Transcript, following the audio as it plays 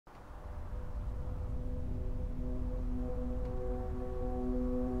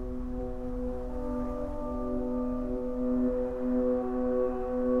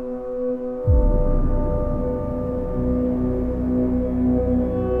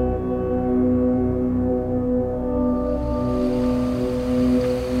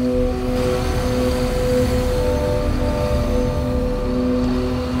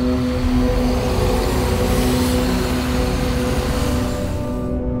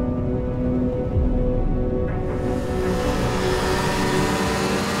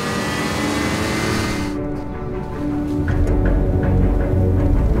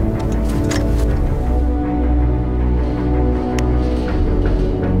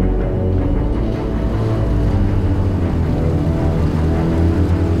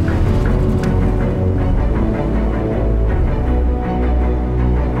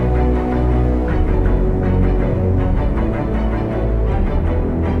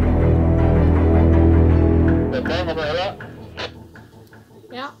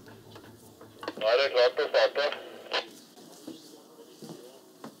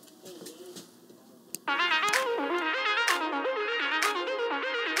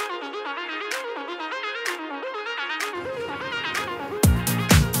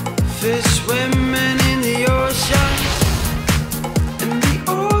Fish swimming in the ocean. In the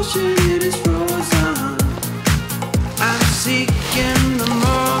ocean it is frozen. I'm seeking the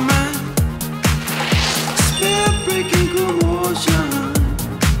moment. Spirit breaking commotion.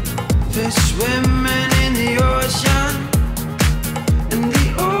 Fish swimming in the ocean. In the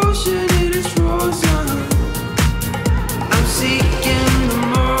ocean it is frozen. I'm seeking the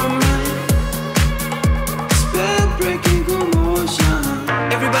moment. Spirit breaking commotion.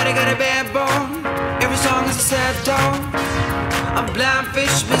 Everybody got a bad bone. Every song is a sad tone. I'm blind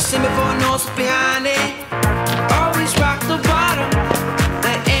fish, missing before nose behind it. Always rock the bottom.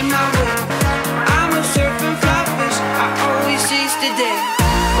 That ain't my way. I'm a surfing fly fish. I always seize the day.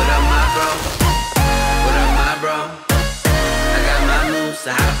 What up, my bro? What up, my bro? I got my moves,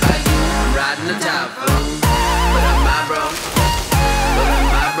 so how about you? I'm riding the Typhoon. What up, my bro? What up,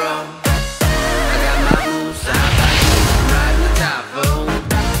 my bro? I got my moves, so how about you? I'm riding the Typhoon.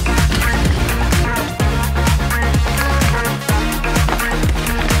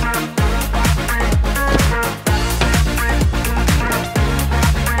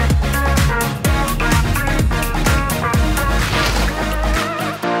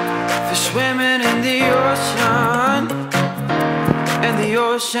 Swimming in the ocean, and the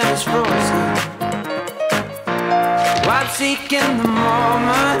ocean is frozen. While seeking the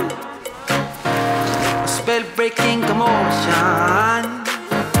moment, a spell-breaking commotion.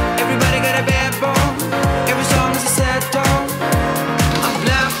 Everybody got a bad bone. Every song is a sad tone. I'm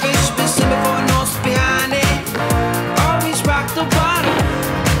blind fish, missing before nose behind it. Always rock the bottom.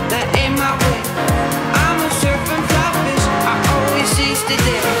 That ain't my way. I'm a surfing fly fish. I always seize the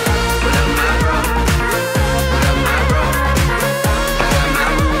day. What up, my bro? What up, my bro? I got my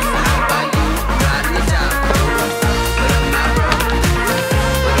moves, how about you? I'm riding the Typhoon. What up, my bro?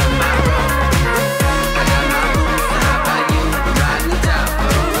 What up, my bro? I got my moves, how about you? I'm riding the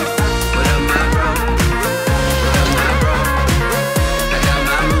Typhoon. What up, my bro? What up, my bro? I got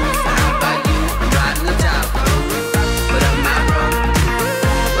my moves, how about you? I'm riding the Typhoon. What up, my bro?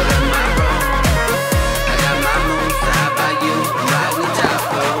 What up, my bro? I got my moves, how about you? I'm riding the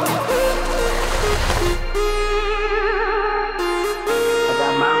Typhoon. I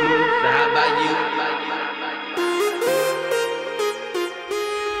got my moves, so how about you?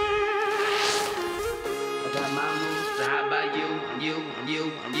 I got my moves, so how about you? I'm you, I'm you,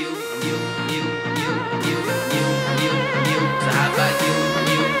 I'm you, I'm you, I'm you.